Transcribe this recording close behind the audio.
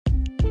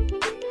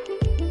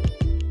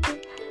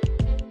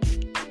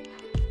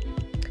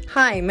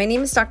Hi, my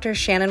name is Dr.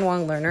 Shannon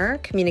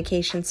Wong-Lerner,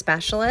 Communication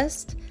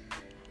Specialist.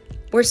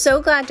 We're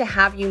so glad to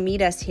have you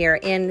meet us here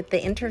in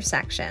the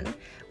intersection,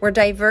 where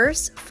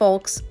diverse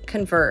folks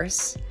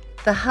converse,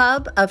 the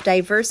hub of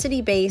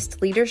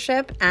diversity-based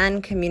leadership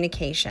and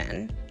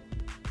communication.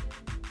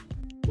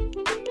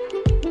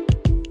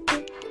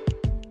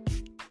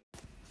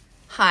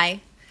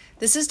 Hi,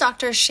 this is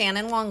Dr.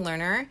 Shannon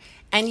Wong-Lerner,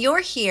 and you're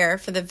here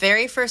for the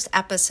very first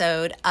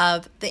episode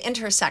of The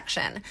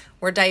Intersection,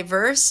 where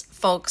diverse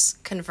folks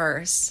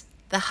converse,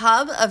 the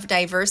hub of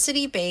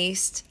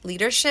diversity-based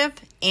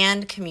leadership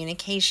and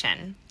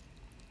communication.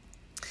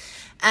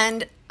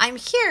 And I'm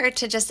here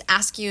to just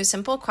ask you a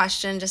simple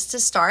question just to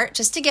start,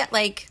 just to get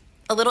like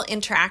a little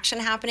interaction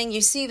happening.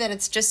 You see that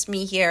it's just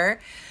me here,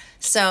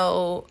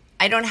 so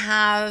I don't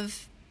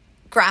have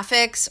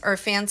graphics or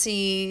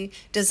fancy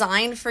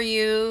design for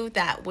you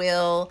that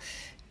will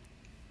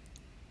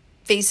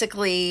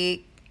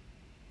basically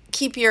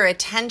keep your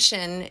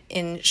attention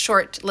in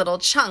short little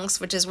chunks,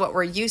 which is what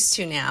we're used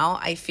to now,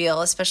 I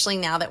feel, especially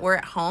now that we're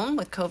at home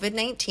with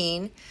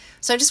COVID-19.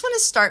 So I just want to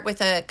start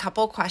with a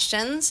couple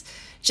questions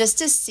just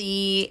to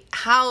see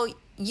how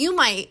you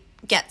might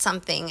get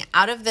something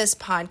out of this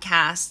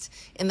podcast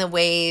in the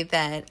way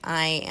that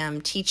I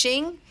am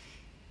teaching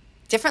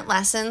different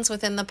lessons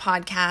within the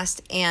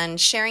podcast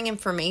and sharing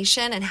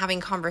information and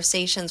having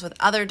conversations with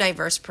other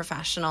diverse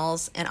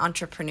professionals and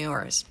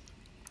entrepreneurs.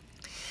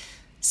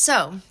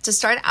 So, to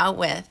start out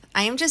with,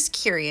 I am just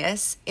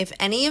curious if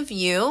any of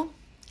you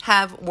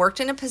have worked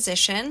in a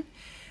position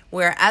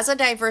where, as a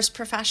diverse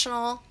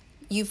professional,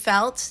 you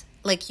felt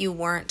like you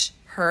weren't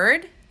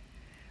heard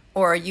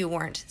or you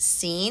weren't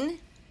seen,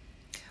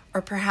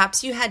 or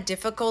perhaps you had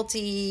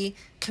difficulty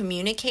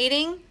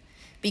communicating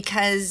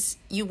because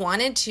you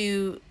wanted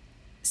to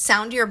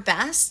sound your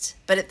best,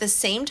 but at the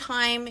same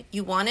time,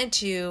 you wanted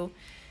to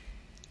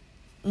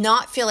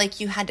not feel like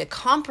you had to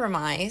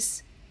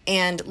compromise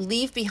and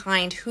leave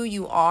behind who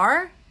you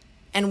are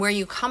and where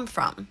you come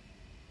from.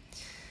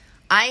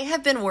 I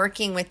have been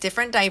working with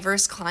different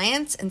diverse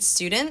clients and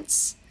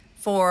students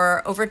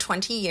for over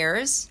 20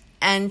 years.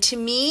 And to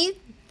me,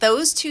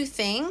 those two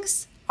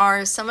things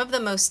are some of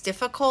the most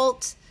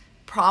difficult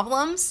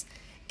problems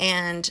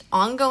and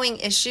ongoing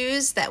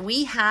issues that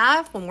we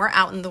have when we're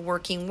out in the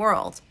working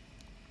world.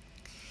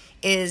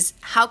 Is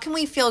how can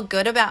we feel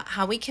good about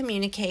how we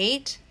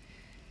communicate,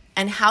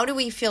 and how do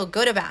we feel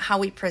good about how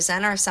we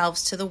present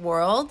ourselves to the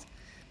world,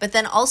 but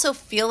then also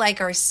feel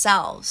like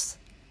ourselves,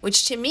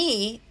 which to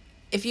me,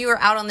 if you are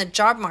out on the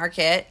job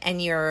market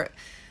and you're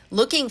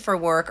looking for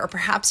work, or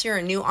perhaps you're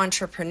a new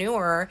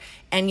entrepreneur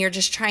and you're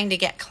just trying to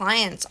get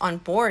clients on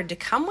board to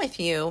come with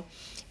you,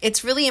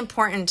 it's really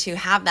important to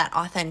have that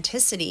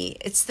authenticity.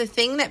 It's the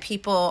thing that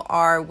people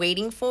are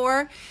waiting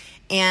for,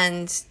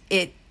 and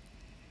it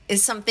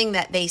is something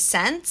that they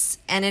sense,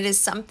 and it is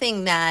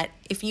something that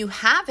if you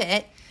have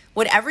it,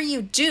 whatever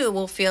you do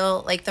will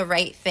feel like the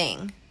right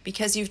thing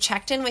because you've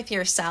checked in with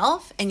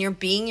yourself and you're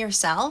being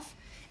yourself,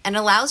 and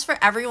allows for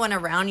everyone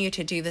around you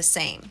to do the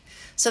same.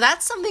 So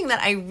that's something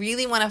that I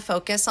really want to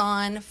focus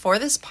on for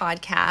this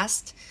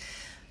podcast.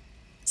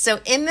 So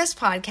in this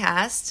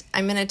podcast,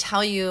 I'm going to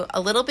tell you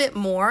a little bit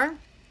more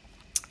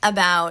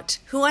about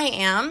who I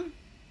am.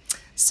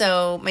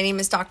 So my name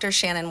is Dr.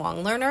 Shannon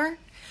Wong-Lerner.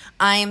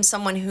 I am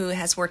someone who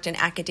has worked in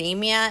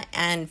academia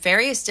and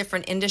various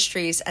different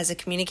industries as a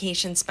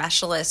communication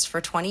specialist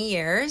for 20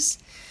 years.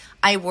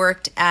 I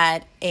worked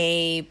at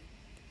a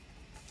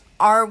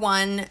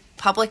R1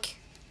 public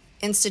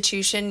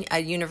institution, a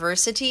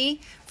university,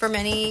 for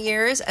many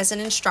years as an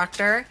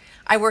instructor.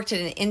 I worked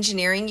at an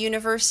engineering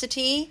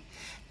university,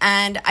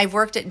 and I've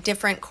worked at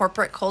different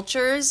corporate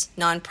cultures,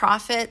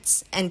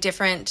 nonprofits, and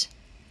different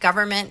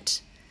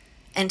government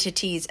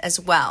entities as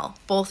well,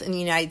 both in the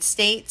United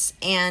States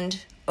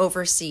and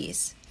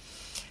overseas.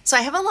 So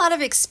I have a lot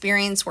of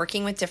experience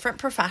working with different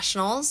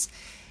professionals.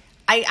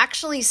 I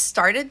actually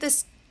started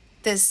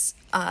this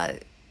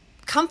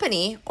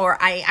company, or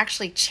I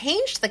actually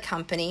changed the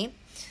company.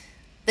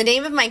 The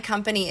name of my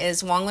company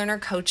is Wong-Lerner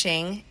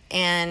Coaching,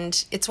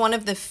 and it's one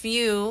of the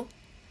few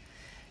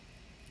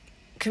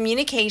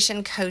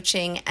communication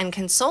coaching and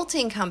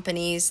consulting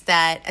companies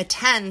that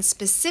attend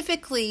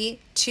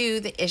specifically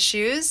to the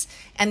issues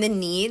and the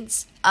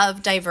needs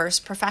of diverse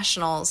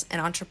professionals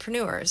and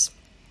entrepreneurs.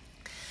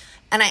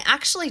 And I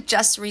actually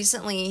just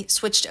recently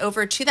switched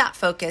over to that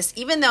focus,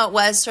 even though it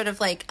was sort of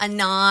like a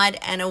nod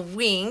and a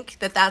wink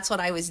that that's what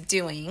I was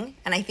doing.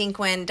 And I think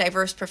when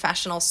diverse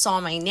professionals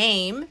saw my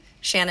name,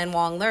 Shannon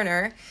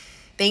Wong-Lerner,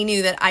 they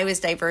knew that I was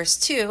diverse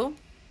too,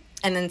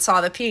 and then saw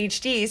the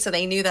PhD, so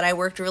they knew that I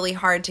worked really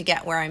hard to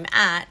get where I'm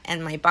at,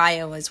 and my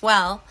bio as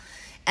well.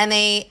 And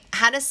they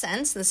had a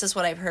sense, this is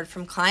what I've heard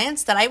from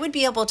clients, that I would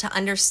be able to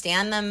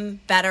understand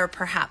them better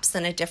perhaps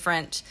than a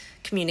different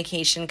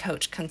communication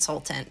coach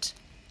consultant.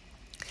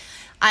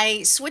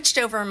 I switched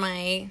over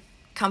my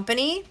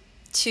company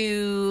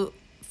to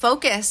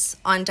focus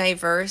on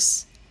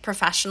diverse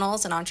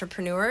professionals and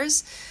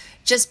entrepreneurs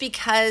just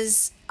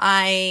because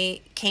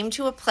I came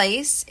to a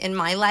place in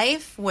my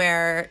life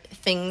where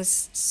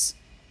things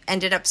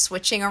ended up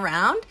switching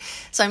around.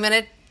 So I'm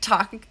going to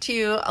talk to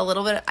you a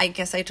little bit. I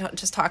guess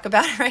just talk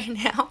about it right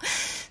now.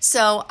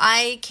 So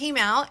I came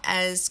out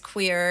as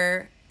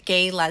queer,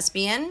 gay,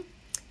 lesbian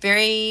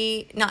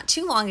not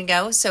too long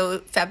ago. So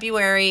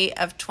February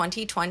of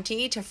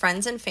 2020 to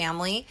friends and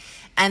family.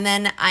 And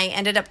then I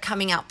ended up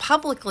coming out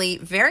publicly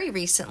very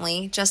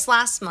recently, just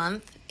last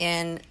month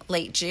in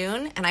late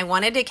June. And I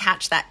wanted to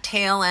catch that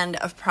tail end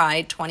of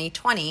Pride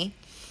 2020.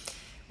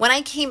 When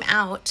I came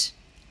out,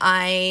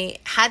 I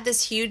had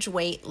this huge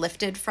weight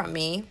lifted from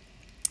me.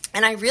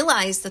 And I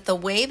realized that the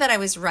way that I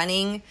was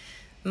running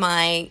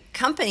my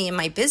company and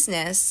my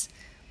business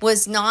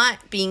was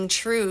not being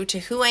true to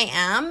who I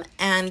am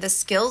and the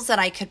skills that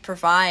I could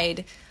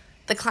provide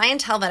the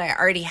clientele that I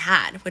already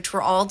had, which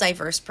were all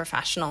diverse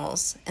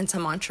professionals and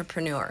some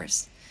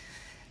entrepreneurs.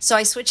 So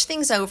I switched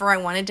things over. I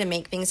wanted to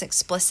make things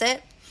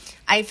explicit.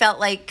 I felt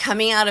like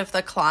coming out of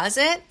the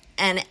closet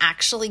and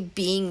actually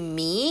being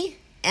me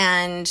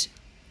and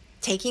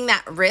taking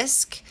that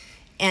risk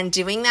and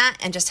doing that,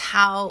 and just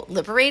how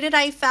liberated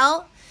I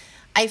felt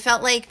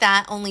like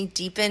that only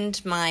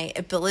deepened my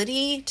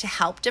ability to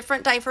help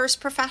different diverse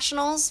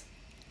professionals.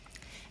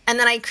 And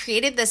then I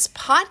created this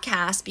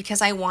podcast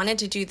because I wanted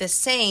to do the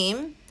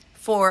same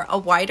for a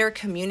wider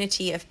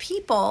community of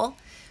people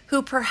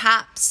who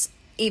perhaps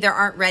either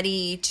aren't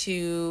ready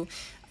to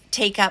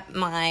take up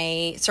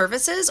my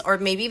services, or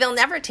maybe they'll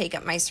never take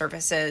up my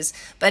services,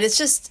 but it's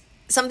just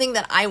something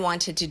that I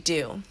wanted to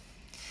do.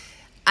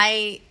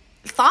 I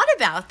thought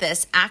about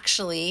this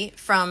actually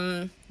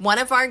from one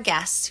of our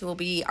guests who will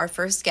be our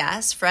first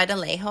guest, Fred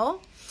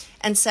Alejo.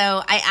 And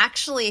so I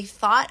actually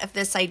thought of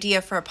this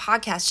idea for a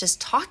podcast,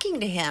 just talking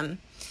to him,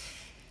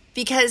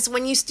 because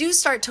when you do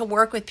start to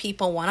work with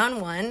people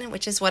one-on-one,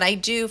 which is what I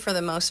do for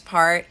the most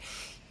part,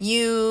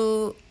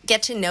 you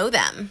get to know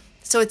them.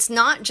 So it's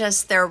not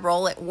just their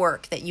role at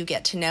work that you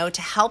get to know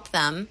to help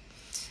them,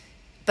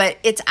 but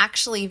it's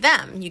actually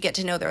them. You get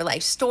to know their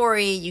life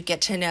story. You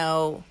get to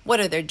know what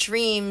are their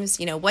dreams.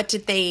 What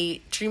did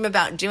they dream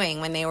about doing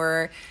when they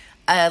were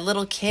a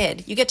little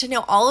kid? You get to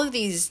know all of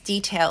these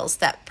details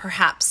that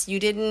perhaps you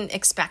didn't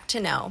expect to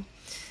know.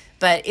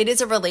 But it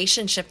is a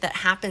relationship that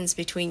happens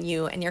between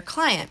you and your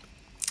client.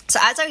 So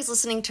as I was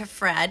listening to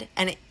Fred,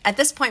 and at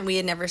this point we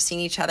had never seen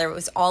each other, it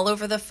was all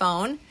over the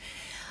phone.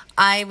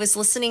 I was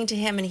listening to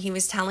him and he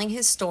was telling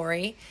his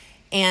story,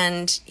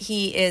 and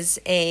he is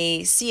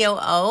a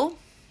COO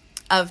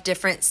of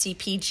different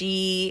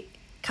CPG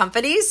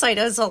companies. So he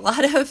knows a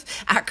lot of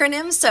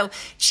acronyms. So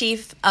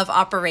Chief of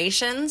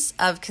Operations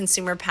of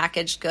Consumer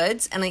Packaged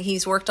Goods. And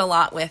he's worked a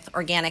lot with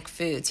organic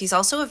foods. He's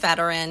also a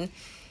veteran,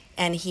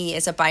 and he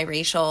is a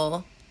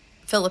biracial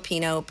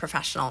Filipino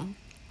professional.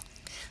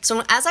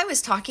 So as I was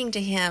talking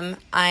to him,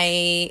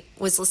 I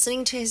was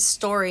listening to his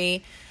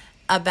story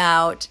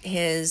about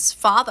his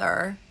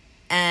father,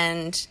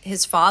 and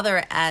his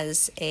father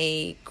as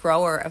a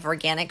grower of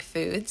organic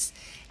foods,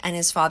 and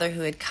his father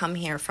who had come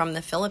here from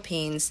the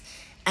Philippines,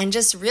 and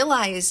just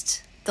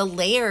realized the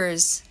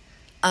layers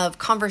of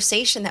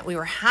conversation that we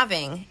were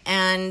having,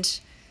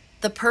 and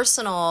the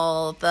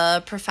personal,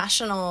 the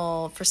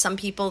professional, for some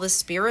people, the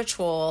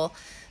spiritual,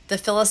 the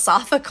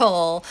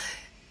philosophical,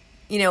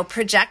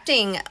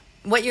 projecting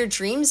what your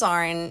dreams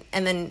are and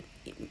then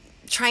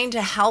trying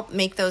to help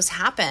make those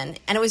happen.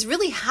 And it was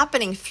really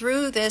happening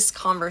through this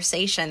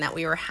conversation that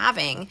we were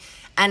having.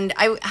 And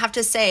I have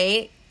to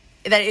say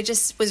that it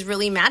just was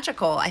really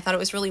magical. I thought it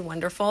was really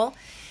wonderful.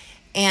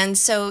 And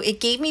so it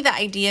gave me the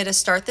idea to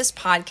start this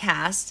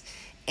podcast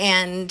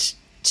and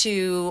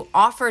to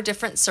offer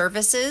different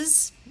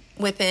services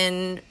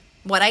within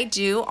what I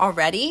do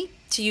already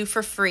to you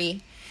for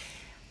free.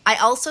 I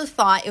also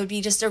thought it would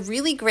be just a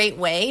really great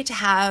way to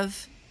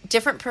have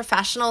different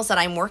professionals that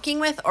I'm working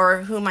with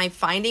or whom I'm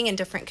finding in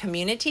different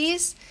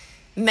communities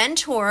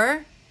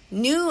mentor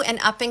new and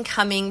up and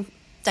coming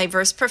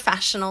diverse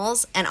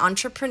professionals and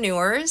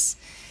entrepreneurs,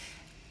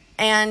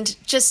 and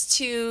just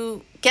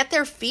to get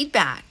their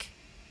feedback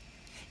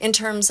in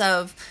terms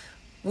of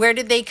where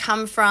did they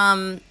come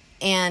from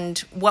and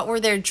what were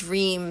their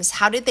dreams?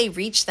 How did they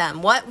reach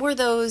them? What were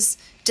those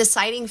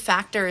deciding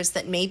factors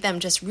that made them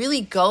just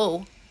really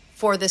go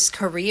for this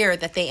career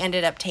that they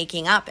ended up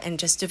taking up and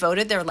just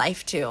devoted their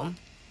life to?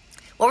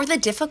 What were the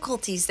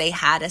difficulties they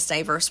had as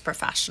diverse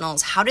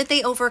professionals? How did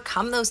they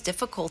overcome those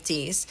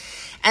difficulties?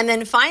 And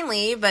then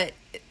finally, but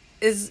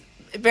is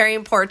very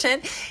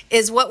important,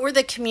 is what were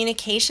the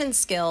communication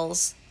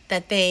skills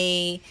that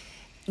they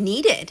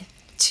needed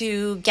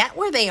to get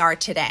where they are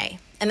today?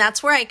 And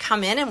that's where I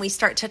come in and we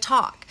start to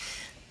talk.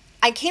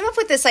 I came up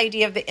with this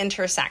idea of the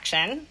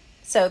intersection.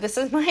 So this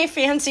is my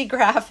fancy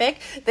graphic,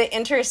 the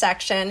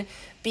intersection,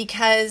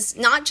 because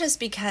not just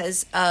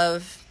because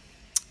of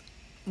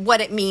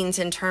what it means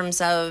in terms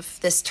of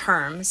this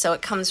term. So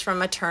it comes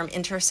from a term,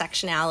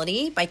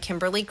 intersectionality, by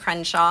Kimberly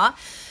Crenshaw,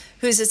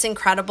 who's this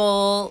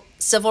incredible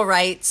civil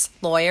rights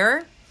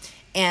lawyer.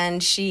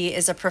 And she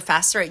is a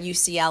professor at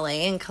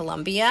UCLA in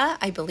Columbia,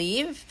 I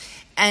believe.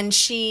 And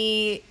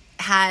she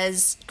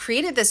has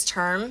created this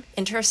term,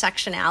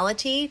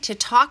 intersectionality, to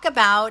talk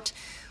about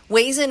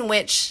ways in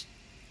which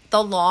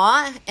the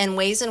law and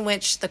ways in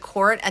which the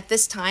court at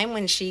this time,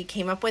 when she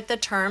came up with the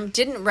term,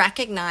 didn't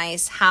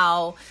recognize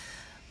how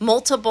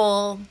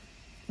multiple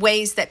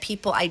ways that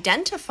people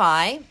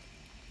identify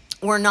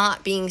were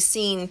not being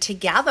seen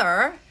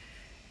together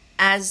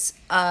as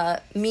a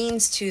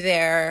means to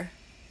their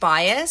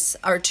bias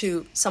or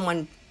to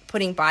someone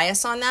putting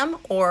bias on them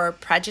or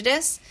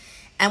prejudice,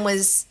 and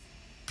was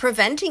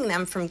preventing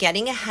them from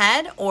getting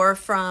ahead or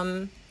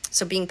from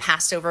being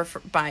passed over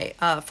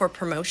for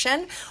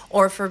promotion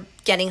or for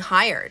getting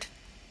hired.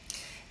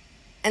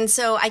 And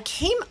so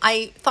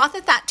I thought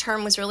that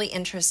term was really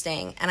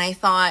interesting, and I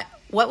thought,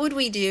 what would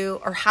we do,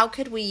 or how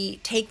could we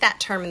take that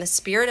term and the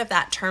spirit of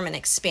that term and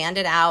expand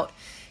it out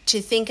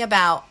to think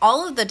about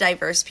all of the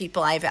diverse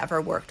people I've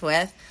ever worked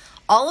with,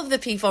 all of the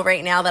people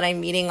right now that I'm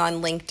meeting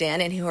on LinkedIn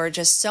and who are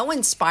just so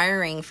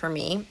inspiring for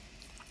me,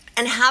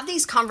 and have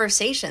these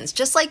conversations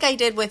just like I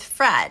did with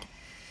Fred,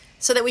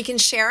 so that we can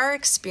share our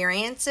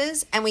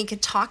experiences and we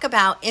could talk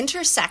about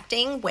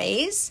intersecting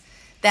ways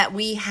that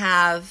we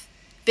have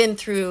been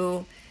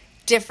through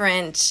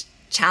different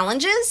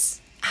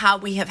challenges, how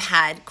we have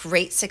had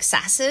great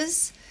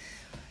successes,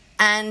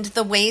 and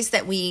the ways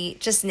that we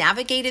just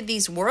navigated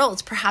these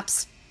worlds.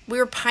 Perhaps we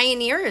were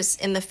pioneers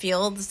in the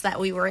fields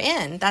that we were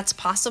in. That's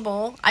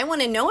possible. I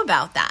want to know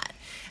about that.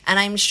 And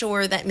I'm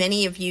sure that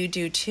many of you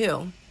do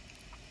too.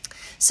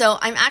 So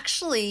I'm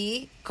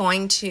actually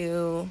going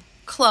to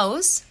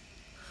close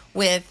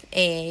with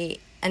an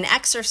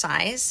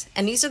exercise.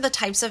 And these are the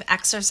types of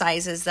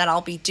exercises that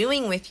I'll be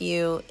doing with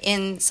you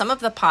in some of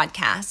the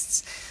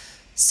podcasts.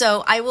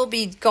 So I will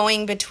be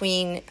going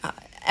between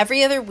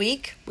every other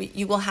week.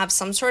 You will have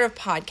some sort of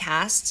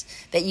podcast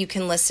that you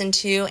can listen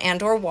to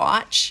and or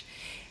watch.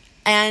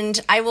 And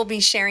I will be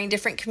sharing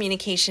different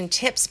communication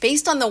tips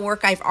based on the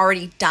work I've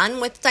already done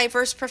with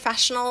diverse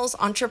professionals,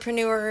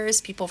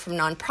 entrepreneurs, people from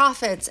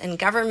nonprofits and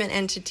government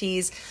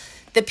entities,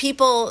 the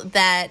people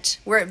that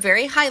were at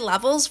very high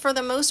levels for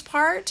the most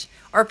part,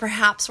 or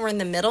perhaps were in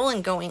the middle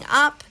and going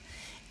up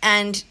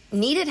and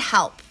needed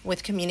help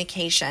with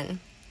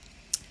communication.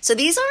 So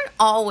these aren't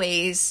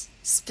always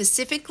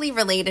specifically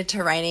related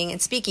to writing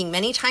and speaking.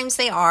 Many times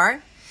they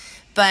are,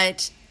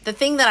 but the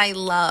thing that I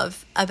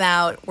love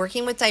about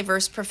working with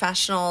diverse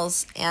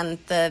professionals and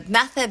the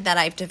method that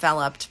I've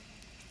developed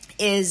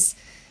is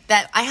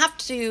that I have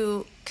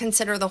to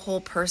consider the whole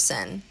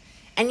person.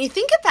 And you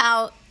think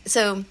about,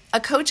 so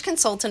a coach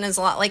consultant is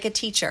a lot like a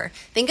teacher.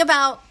 Think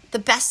about the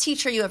best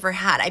teacher you ever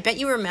had. I bet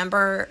you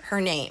remember her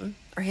name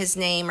or his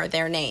name or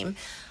their name.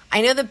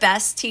 I know the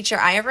best teacher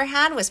I ever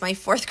had was my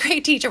 4th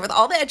grade teacher with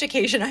all the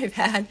education I've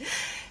had.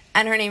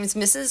 And her name is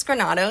Mrs.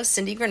 Granados,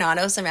 Cindy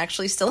Granados. I'm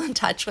actually still in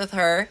touch with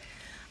her.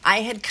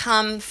 I had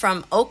come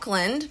from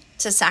Oakland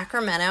to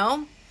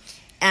Sacramento,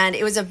 and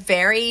it was a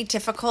very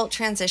difficult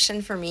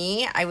transition for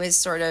me. I was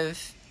sort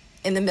of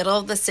in the middle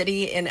of the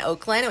city in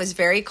Oakland. It was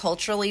very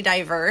culturally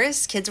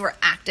diverse. Kids were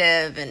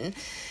active, and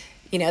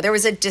there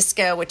was a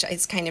disco, which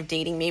is kind of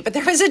dating me, but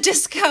there was a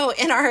disco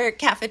in our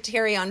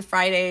cafeteria on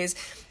Fridays.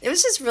 It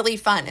was just really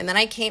fun. And then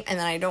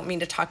I don't mean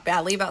to talk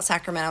badly about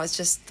Sacramento. It was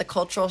just the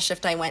cultural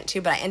shift I went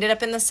to, but I ended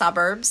up in the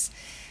suburbs,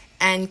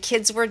 and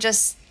kids were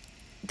just,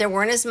 there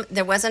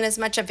wasn't as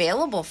much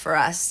available for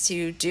us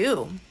to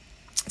do.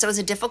 So it was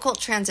a difficult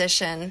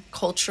transition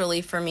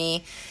culturally for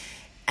me.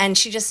 And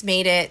she just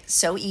made it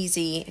so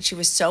easy. She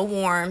was so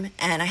warm.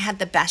 And I had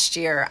the best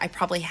year I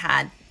probably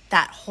had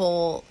that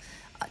whole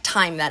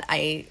time that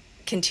I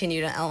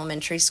continued in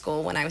elementary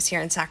school when I was here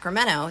in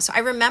Sacramento. So I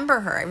remember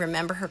her. I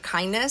remember her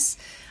kindness.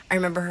 I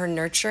remember her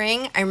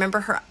nurturing. I remember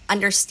her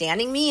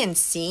understanding me and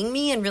seeing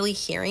me and really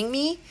hearing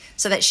me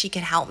so that she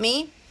could help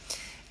me.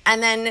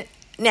 And then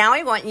now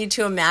I want you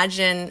to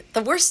imagine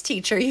the worst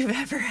teacher you've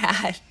ever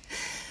had.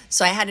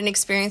 So I had an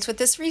experience with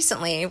this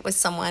recently with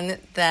someone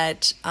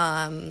that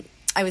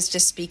I was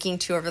just speaking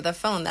to over the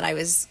phone that I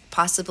was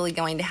possibly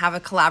going to have a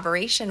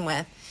collaboration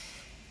with.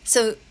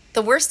 So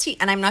the worst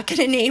and I'm not going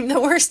to name the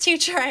worst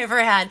teacher I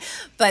ever had,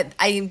 but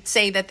I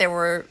say that there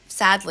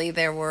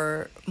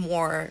were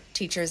more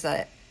teachers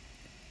that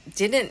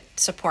didn't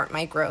support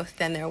my growth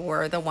than there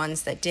were the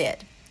ones that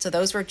did. So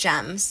those were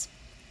gems.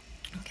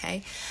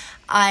 Okay.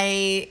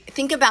 I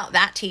think about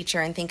that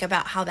teacher and think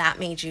about how that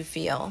made you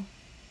feel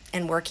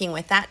and working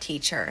with that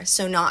teacher.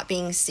 So not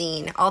being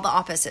seen, all the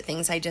opposite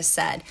things I just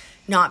said,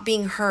 not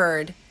being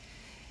heard,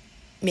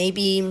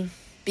 maybe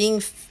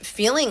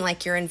feeling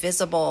like you're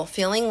invisible,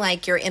 feeling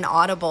like you're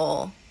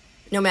inaudible.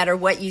 No matter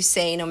what you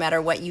say, no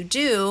matter what you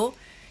do,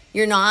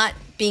 you're not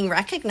being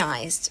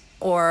recognized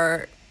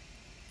or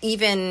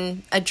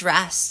even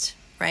addressed,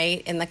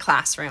 right, in the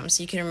classroom.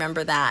 So you can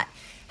remember that.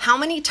 How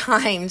many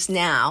times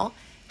now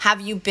have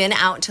you been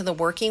out to the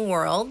working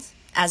world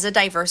as a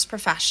diverse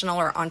professional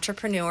or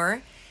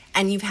entrepreneur,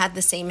 and you've had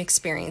the same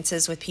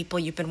experiences with people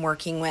you've been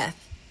working with?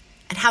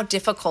 And how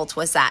difficult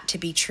was that to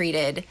be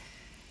treated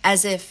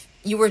as if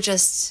you were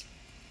just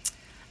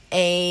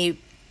a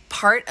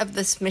part of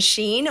this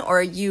machine,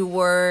 or you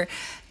were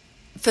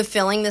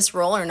fulfilling this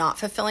role or not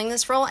fulfilling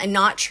this role, and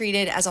not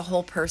treated as a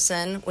whole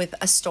person with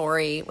a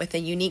story, with a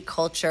unique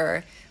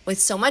culture, with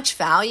so much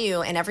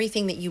value and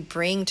everything that you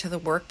bring to the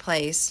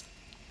workplace.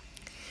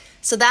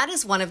 So that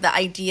is one of the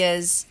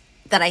ideas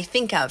that I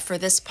think of for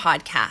this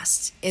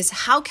podcast, is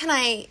how can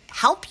I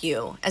help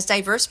you as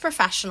diverse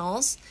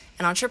professionals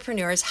and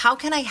entrepreneurs? How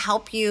can I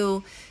help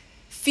you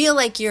feel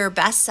like your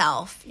best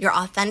self, your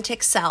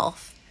authentic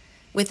self,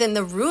 within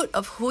the root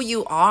of who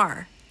you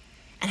are?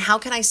 And how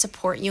can I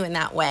support you in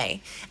that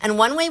way? And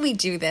one way we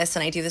do this,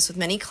 and I do this with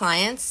many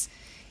clients,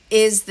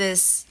 is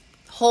this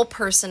whole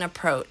person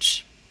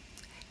approach.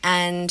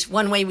 And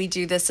one way we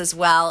do this as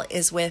well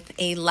is with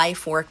a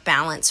life-work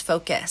balance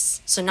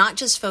focus. So not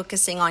just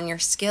focusing on your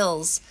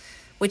skills,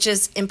 which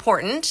is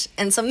important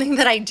and something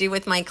that I do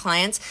with my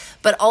clients,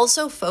 but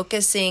also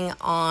focusing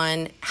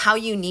on how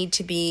you need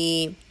to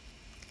be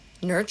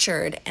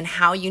nurtured and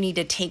how you need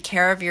to take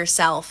care of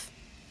yourself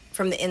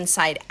from the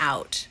inside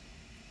out.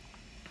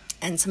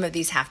 And some of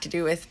these have to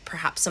do with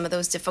perhaps some of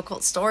those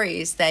difficult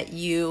stories that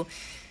you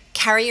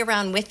carry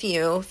around with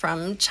you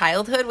from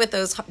childhood with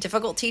those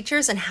difficult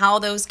teachers, and how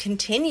those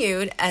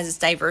continued as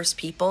diverse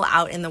people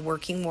out in the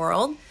working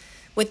world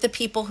with the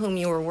people whom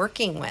you were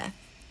working with.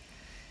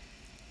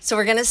 So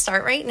we're going to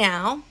start right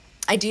now.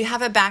 I do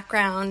have a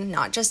background,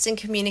 not just in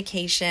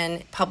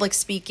communication, public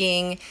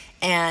speaking,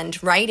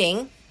 and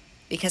writing,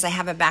 because I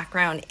have a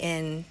background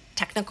in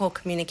technical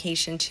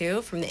communication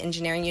too from the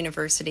engineering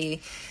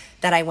university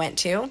that I went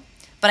to.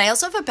 But I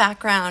also have a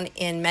background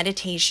in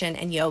meditation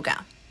and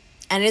yoga.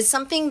 And it is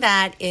something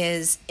that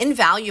is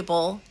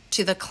invaluable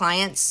to the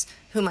clients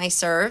whom I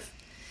serve,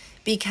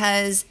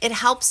 because it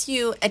helps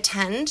you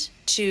attend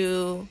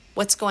to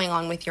what's going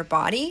on with your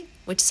body,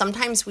 which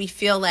sometimes we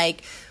feel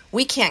like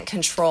we can't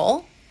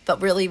control,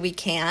 but really we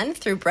can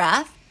through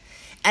breath.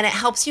 And it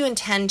helps you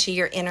attend to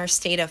your inner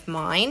state of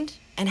mind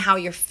and how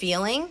you're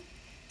feeling,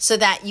 so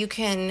that you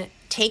can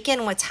take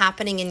in what's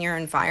happening in your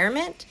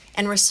environment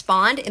and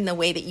respond in the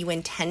way that you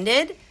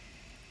intended.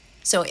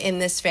 So in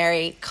this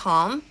very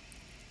calm,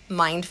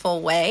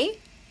 mindful way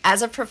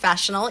as a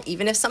professional,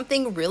 even if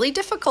something really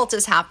difficult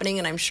is happening,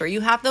 and I'm sure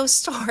you have those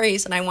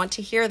stories and I want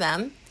to hear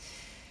them,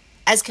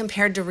 as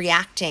compared to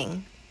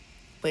reacting,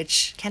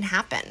 which can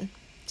happen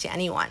to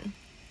anyone.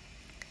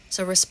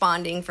 So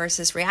responding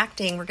versus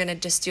reacting, we're going to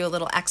just do a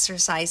little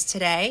exercise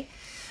today.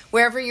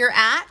 Wherever you're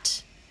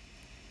at,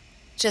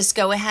 just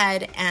go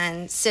ahead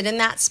and sit in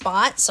that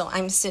spot. So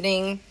I'm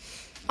sitting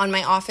on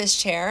my office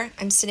chair.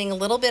 I'm sitting a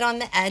little bit on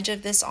the edge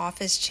of this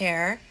office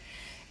chair.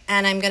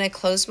 And I'm going to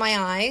close my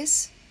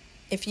eyes.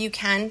 If you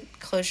can,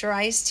 close your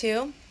eyes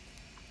too.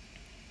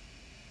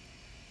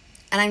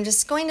 And I'm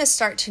just going to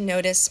start to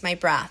notice my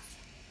breath.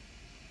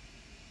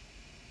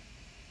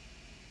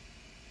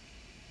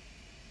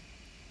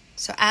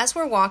 So as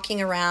we're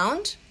walking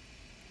around,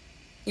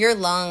 your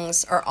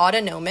lungs are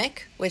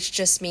autonomic, which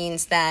just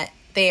means that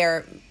they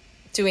are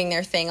doing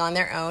their thing on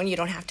their own. You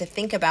don't have to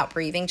think about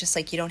breathing, just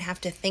like you don't have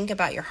to think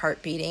about your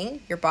heart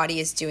beating. Your body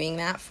is doing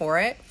that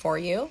for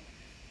you.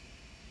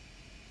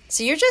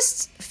 So you're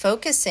just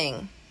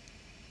focusing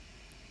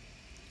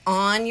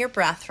on your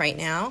breath right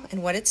now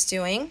and what it's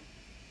doing.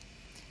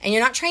 And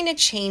you're not trying to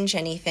change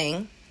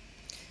anything.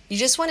 You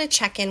just want to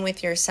check in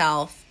with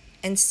yourself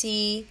and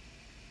see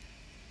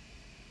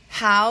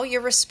how you're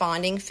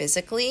responding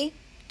physically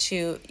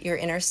to your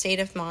inner state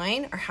of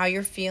mind, or how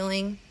you're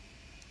feeling.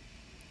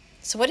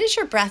 So what is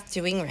your breath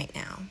doing right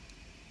now?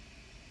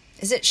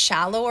 Is it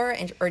shallower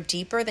or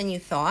deeper than you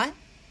thought?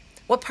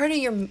 What part of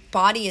your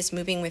body is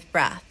moving with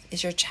breath?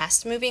 Is your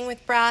chest moving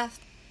with breath?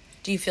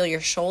 Do you feel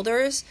your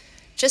shoulders?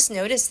 Just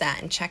notice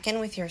that and check in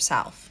with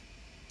yourself.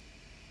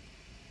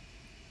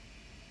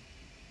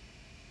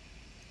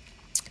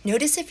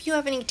 Notice if you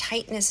have any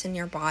tightness in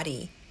your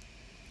body.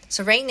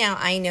 So right now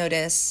I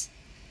notice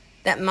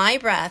that my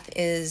breath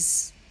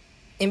is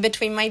in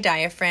between my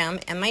diaphragm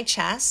and my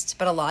chest,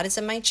 but a lot is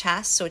in my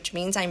chest, so which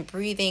means I'm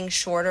breathing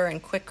shorter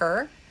and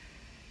quicker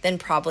than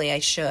probably I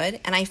should.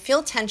 And I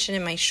feel tension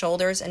in my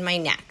shoulders and my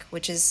neck,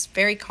 which is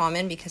very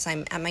common because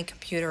I'm at my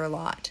computer a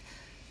lot.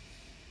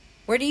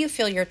 Where do you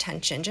feel your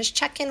tension? Just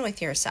check in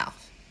with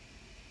yourself.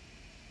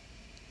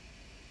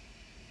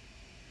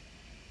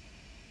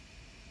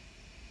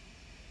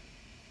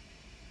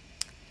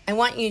 I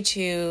want you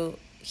to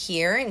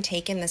hear and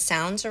take in the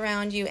sounds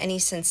around you, any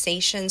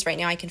sensations. Right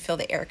now I can feel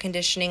the air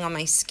conditioning on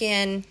my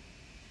skin.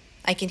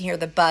 I can hear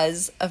the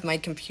buzz of my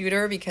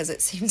computer because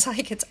it seems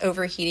like it's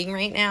overheating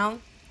right now.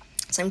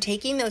 So I'm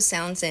taking those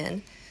sounds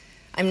in.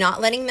 I'm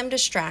not letting them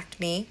distract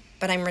me,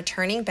 but I'm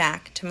returning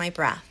back to my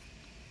breath.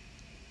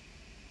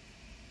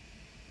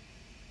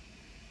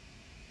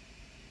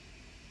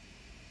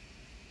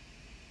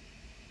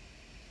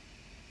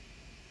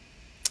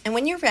 And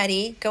when you're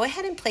ready, go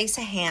ahead and place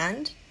a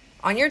hand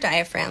on your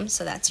diaphragm.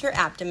 So that's your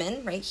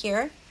abdomen right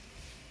here,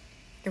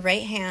 your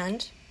right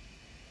hand.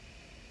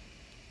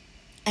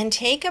 And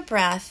take a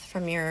breath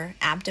from your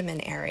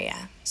abdomen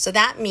area. So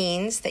that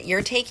means that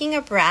you're taking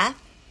a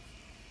breath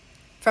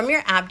from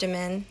your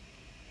abdomen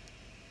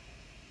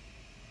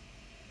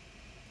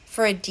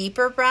for a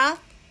deeper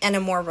breath and a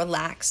more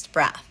relaxed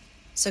breath.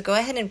 So go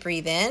ahead and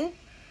breathe in.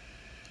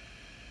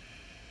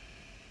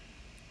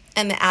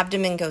 And the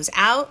abdomen goes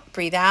out.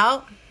 Breathe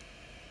out.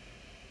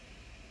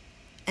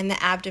 And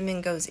the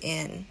abdomen goes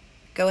in.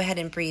 Go ahead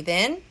and breathe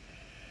in.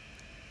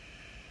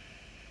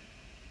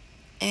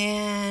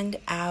 And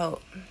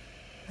out.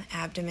 The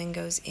abdomen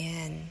goes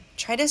in.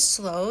 Try to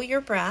slow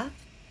your breath.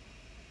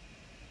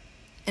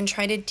 And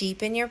try to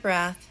deepen your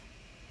breath.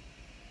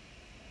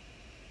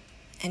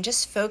 And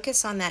just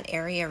focus on that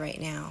area right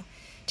now.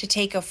 To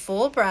take a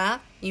full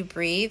breath, you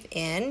breathe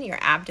in, your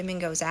abdomen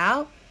goes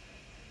out.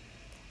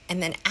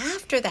 And then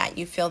after that,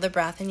 you feel the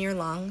breath in your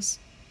lungs,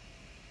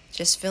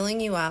 just filling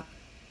you up.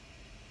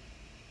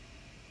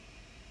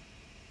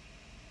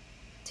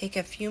 Take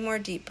a few more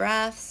deep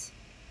breaths.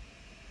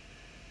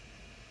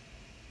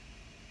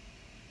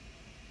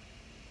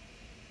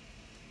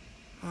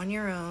 On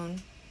your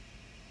own.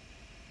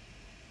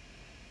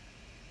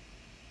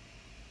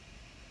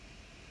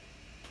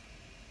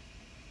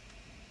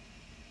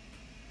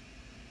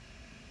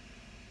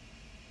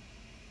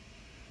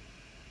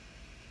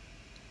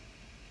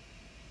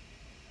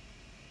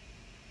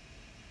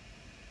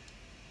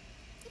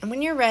 And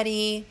when you're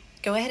ready,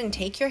 go ahead and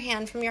take your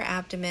hand from your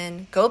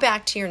abdomen. Go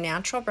back to your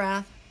natural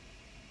breath.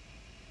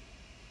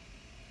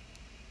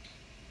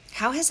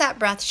 How has that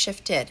breath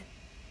shifted?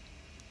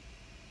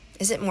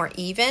 Is it more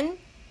even?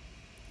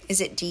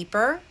 Is it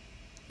deeper?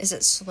 Is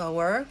it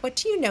slower? What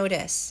do you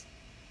notice?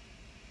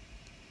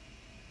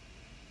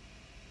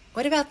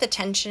 What about the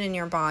tension in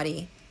your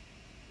body?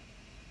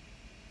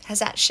 Has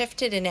that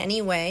shifted in any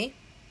way?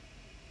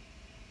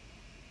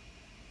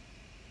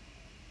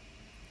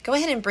 Go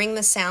ahead and bring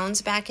the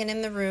sounds back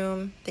in the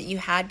room that you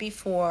had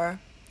before.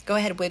 Go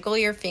ahead, wiggle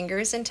your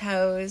fingers and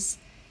toes.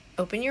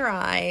 Open your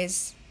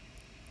eyes.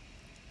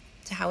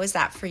 So how is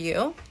that for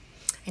you?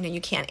 I know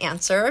you can't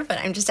answer, but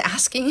I'm just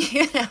asking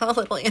you to have a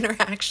little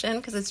interaction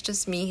because it's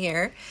just me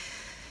here.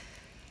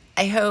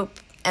 I hope,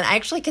 and I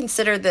actually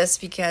considered this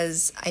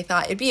because I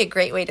thought it'd be a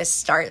great way to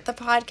start the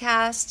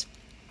podcast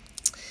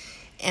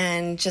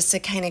and just to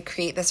kind of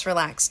create this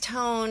relaxed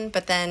tone,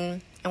 but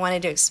then I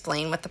wanted to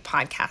explain what the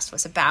podcast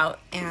was about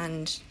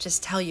and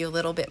just tell you a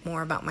little bit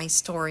more about my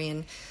story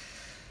and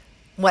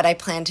what I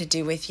plan to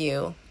do with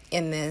you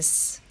in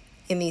these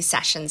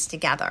sessions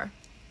together.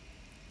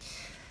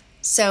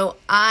 So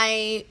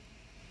I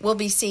will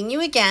be seeing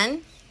you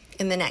again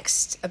in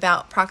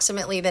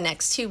approximately the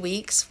next 2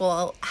 weeks.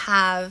 We'll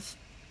have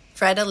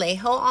Fred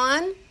Alejo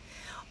on,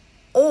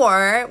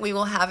 or we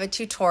will have a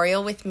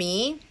tutorial with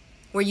me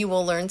where you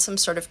will learn some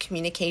sort of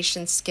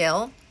communication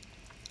skill.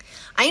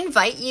 I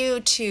invite you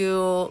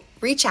to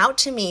reach out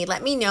to me.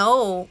 Let me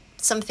know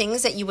some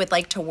things that you would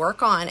like to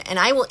work on, and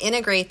I will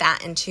integrate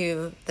that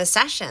into the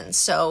session.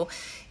 So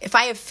if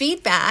I have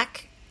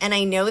feedback and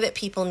I know that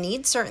people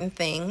need certain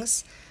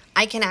things,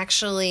 I can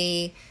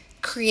actually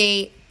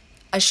create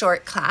a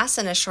short class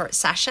and a short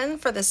session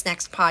for this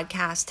next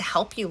podcast to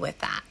help you with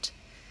that.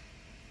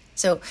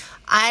 So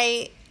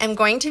I am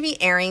going to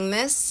be airing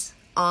this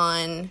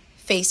on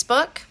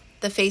Facebook,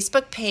 the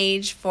Facebook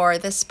page for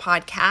this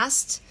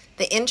podcast,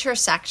 the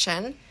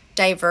intersection,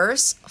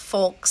 diverse,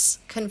 Folx,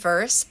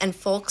 Converse, and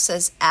Folx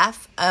is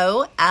Folx.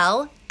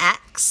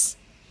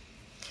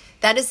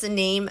 That is the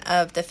name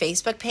of the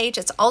Facebook page.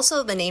 It's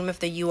also the name of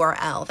the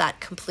URL, that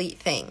complete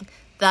thing.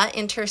 The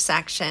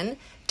intersection,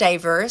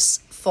 diverse,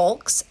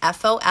 Folx,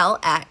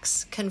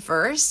 Folx,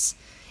 Converse,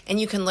 and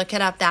you can look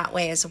it up that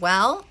way as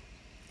well.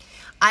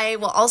 I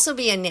will also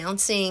be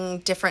announcing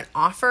different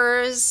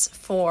offers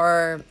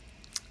for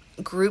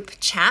group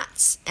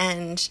chats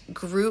and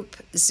group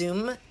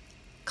Zoom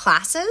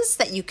classes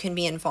that you can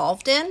be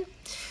involved in,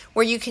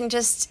 where you can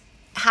just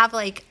have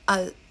like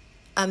a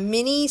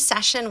mini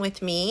session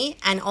with me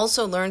and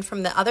also learn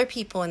from the other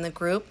people in the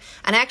group.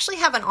 And I actually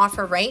have an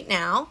offer right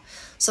now.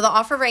 So the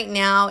offer right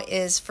now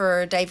is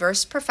for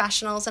diverse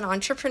professionals and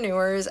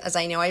entrepreneurs, as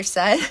I know I've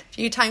said a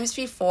few times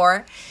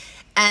before.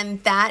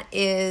 And that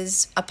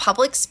is a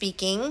public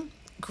speaking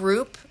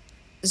group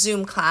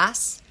Zoom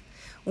class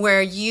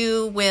where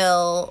you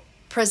will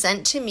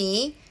present to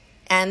me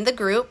and the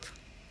group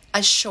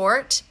a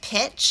short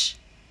pitch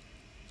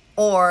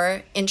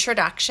or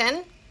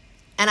introduction,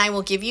 and I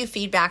will give you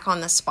feedback on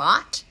the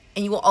spot,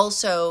 and you will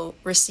also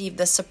receive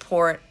the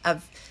support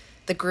of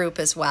the group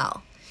as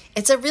well.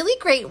 It's a really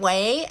great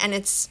way, and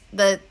it's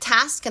the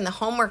task and the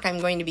homework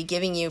I'm going to be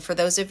giving you for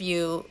those of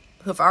you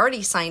who've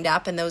already signed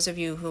up and those of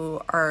you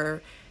who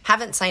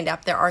haven't signed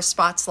up. There are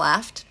spots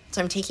left,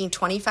 so I'm taking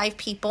 25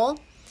 people.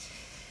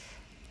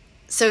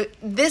 So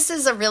this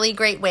is a really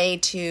great way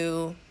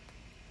to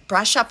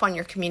brush up on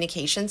your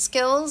communication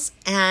skills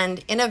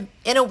and in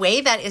a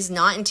way that is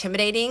not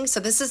intimidating. So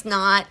this is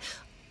not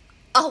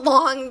a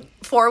long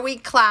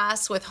 4-week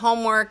class with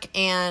homework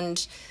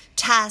and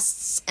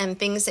tests and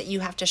things that you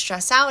have to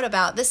stress out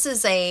about. This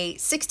is a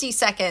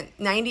 60-second,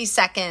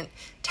 90-second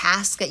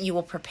task that you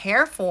will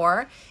prepare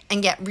for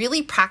and get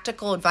really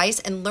practical advice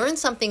and learn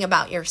something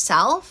about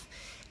yourself,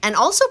 and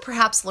also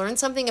perhaps learn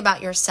something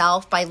about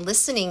yourself by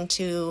listening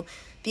to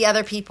the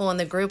other people in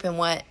the group and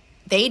what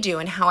they do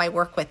and how I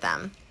work with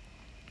them.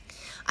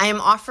 I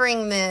am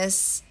offering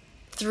this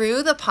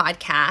through the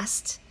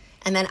podcast,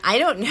 and then I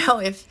don't know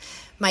if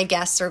my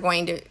guests are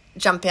going to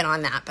jump in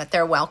on that, but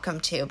they're welcome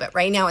to. But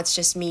right now it's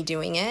just me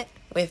doing it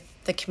with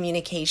the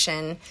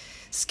communication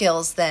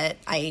skills that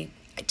I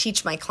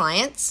teach my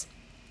clients.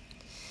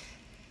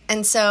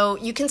 And so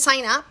you can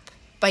sign up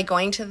by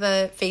going to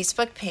the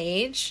Facebook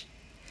page.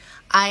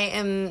 I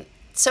am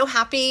so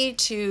happy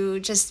to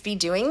just be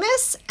doing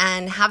this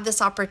and have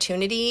this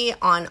opportunity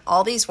on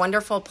all these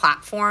wonderful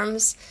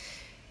platforms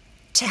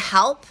to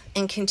help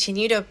and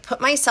continue to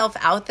put myself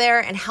out there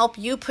and help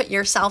you put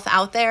yourself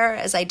out there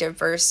as a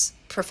diverse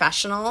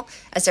professionals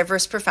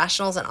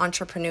and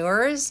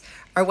entrepreneurs,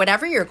 or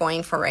whatever you're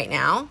going for right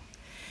now.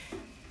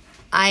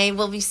 I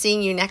will be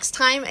seeing you next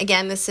time.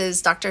 Again, this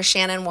is Dr.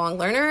 Shannon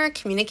Wong-Lerner,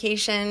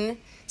 communication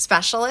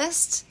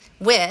specialist,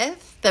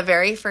 with the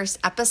very first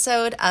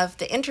episode of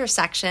The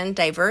Intersection,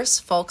 Diverse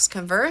Folx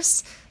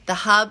Converse, the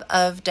hub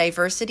of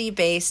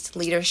diversity-based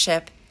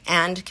leadership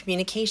and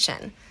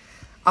communication.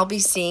 I'll be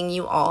seeing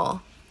you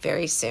all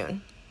very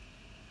soon.